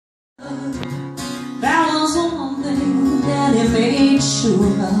That was the one thing that he made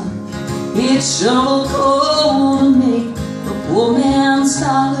sure of. He'd shovel coal to make a poor man's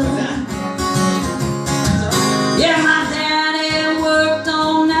dollar. Yeah, my daddy worked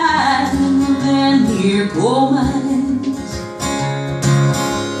all night and then near coal mines,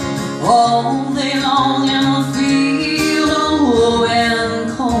 all day long in a field of wool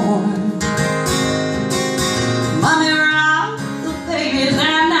and corn. Mommy rocked the babies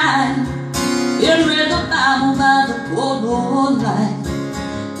at night and read the Bible by the cold light,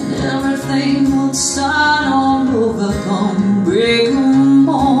 and everything would start all over come break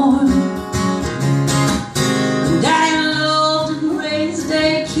morn. Daddy loved and raised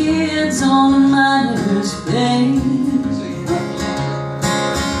their kids on miner's pay.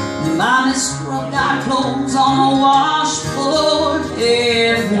 Mommy scrubbed our clothes on a washboard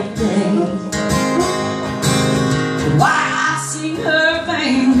every day. Why I see her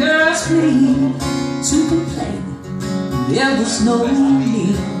fingers bleed to complain, there was no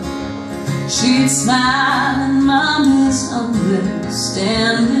need. She'd smile and Mommy's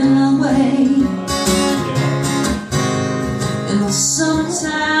understanding away. In the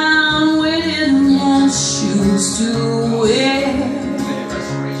summertime we didn't have shoes to wear,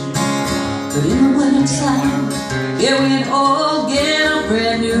 but in the wintertime, yeah, we'd all get a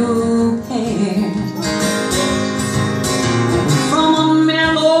brand new pair. From a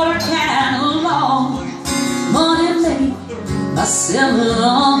mail-order catalog, money made by selling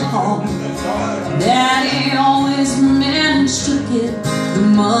alcohol, Daddy always managed to get the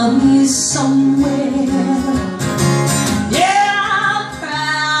money somewhere. Yeah, I'm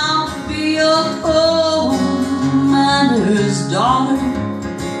proud to be a coal miner's daughter.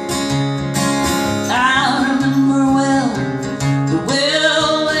 I remember well the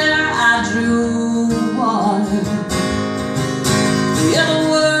well where I drew water. Yeah, the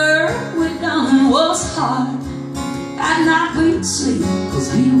work we done was hard. At night we'd sleep 'cause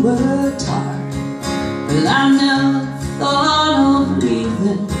we were tired. But I never thought of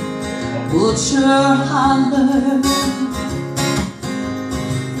leaving Butcher Holler.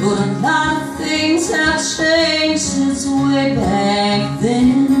 But a lot of things have changed since way back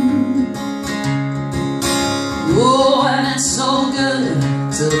then. Oh, and it's so good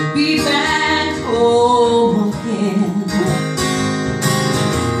to be back home again.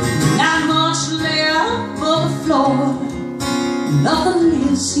 Not much left on the floor, nothing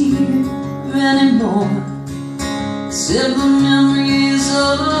lives here anymore, except the memories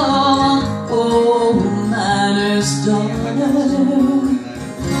of a coal miner's daughter.